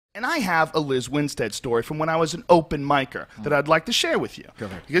And I have a Lizz Winstead story from when I was an open micer that I'd like to share with you. Go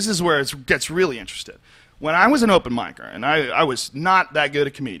ahead. Because this is where it gets really interesting. When I was an open micer, and I was not that good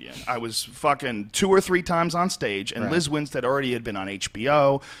a comedian, I was fucking 2 or 3 times on stage, and Lizz Winstead already had been on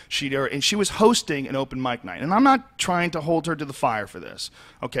HBO, and she was hosting an open mic night. And I'm not trying to hold her to the fire for this,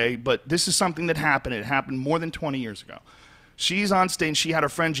 okay? But this is something that happened. It happened more than 20 years ago. She's on stage. She had her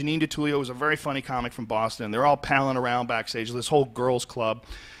friend Janine DeTullio, who was a very funny comic from Boston. They're all palling around backstage, this whole girls' club.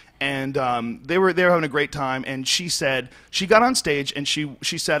 And they were having a great time, and she got on stage, and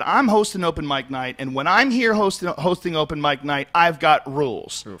she said, I'm hosting open mic night, and when I'm here hosting open mic night, I've got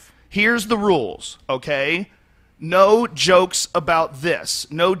rules. Oof. Here's the rules, okay? No jokes about this.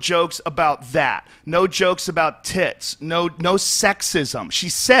 No jokes about that. No jokes about tits. No sexism. She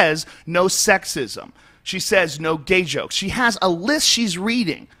says no sexism. She says no gay jokes. She has a list she's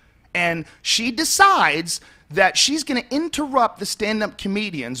reading, and she decides that she's going to interrupt the stand-up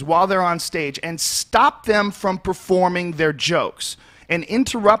comedians while they're on stage and stop them from performing their jokes and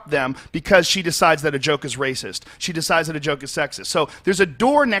interrupt them because she decides that a joke is racist. She decides that a joke is sexist. So there's a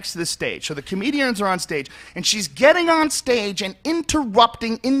door next to the stage. So the comedians are on stage, and she's getting on stage and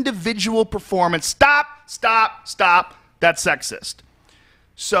interrupting individual performance. Stop, stop, stop. That's sexist.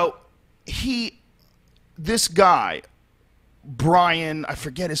 So this guy, Brian, I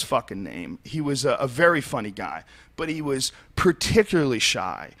forget his fucking name. He was a very funny guy, but he was particularly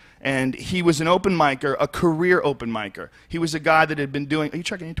shy. And he was an open micer, a career open micer. He was a guy that had been doing... Are you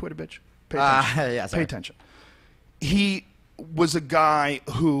checking your Twitter, bitch? Pay attention. Yeah, sorry. Pay attention. He was a guy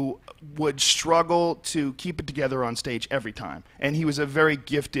who would struggle to keep it together on stage every time. And he was a very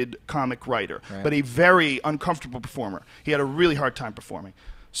gifted comic writer, but a very uncomfortable performer. He had a really hard time performing.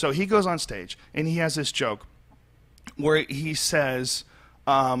 So he goes on stage, and he has this joke where he says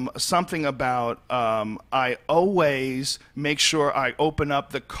something about, I always make sure I open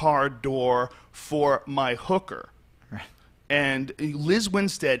up the car door for my hooker. Right. And Lizz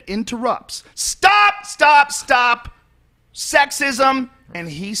Winstead interrupts, stop, stop, stop, sexism. And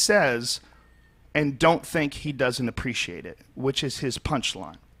he says, and don't think he doesn't appreciate it, which is his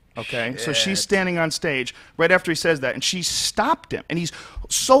punchline. Okay, so she's standing on stage right after he says that, and she stopped him, and he's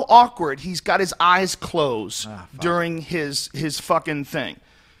so awkward. He's got his eyes closed during his fucking thing.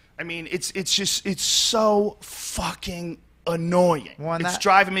 I mean, it's so fucking annoying. It's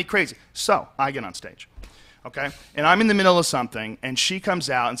driving me crazy. So I get on stage, okay, and I'm in the middle of something, and she comes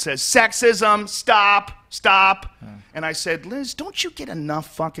out and says, "Sexism, stop, stop." And I said, Lizz, don't you get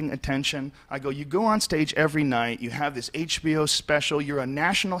enough fucking attention? I go, you go on stage every night, you have this HBO special, you're a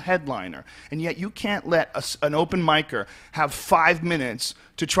national headliner, and yet you can't let an open micer have 5 minutes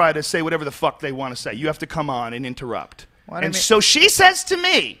to try to say whatever the fuck they want to say. You have to come on and interrupt. And so she says to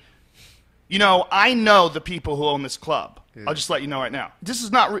me, you know, I know the people who own this club. I'll just let you know right now. This is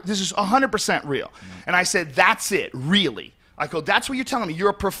 100% real. And I said, that's it, really. I go, that's what you're telling me.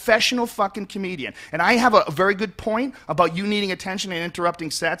 You're a professional fucking comedian. And I have a very good point about you needing attention and interrupting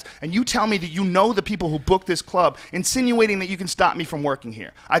sets. And you tell me that you know the people who booked this club, insinuating that you can stop me from working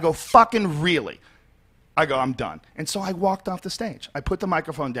here. I go, fucking really? I go, I'm done. And so I walked off the stage. I put the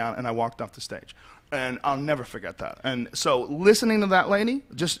microphone down and I walked off the stage. And I'll never forget that. And so listening to that lady,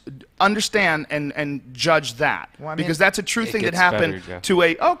 just understand and judge that. Well, I mean, because that's a true thing that happened to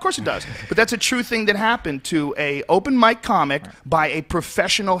a... Oh, of course it does. But that's a true thing that happened to a open mic comic by a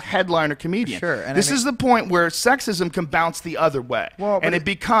professional headliner comedian. Sure. And this is the point where sexism can bounce the other way. Well, and it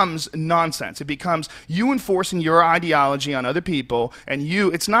becomes nonsense. It becomes you enforcing your ideology on other people. And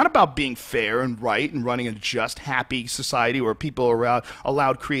it's not about being fair and right and running a just, happy society where people are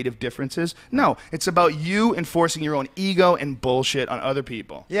allowed creative differences. No, it's about you enforcing your own ego and bullshit on other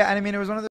people. Yeah, and I mean, it was one of the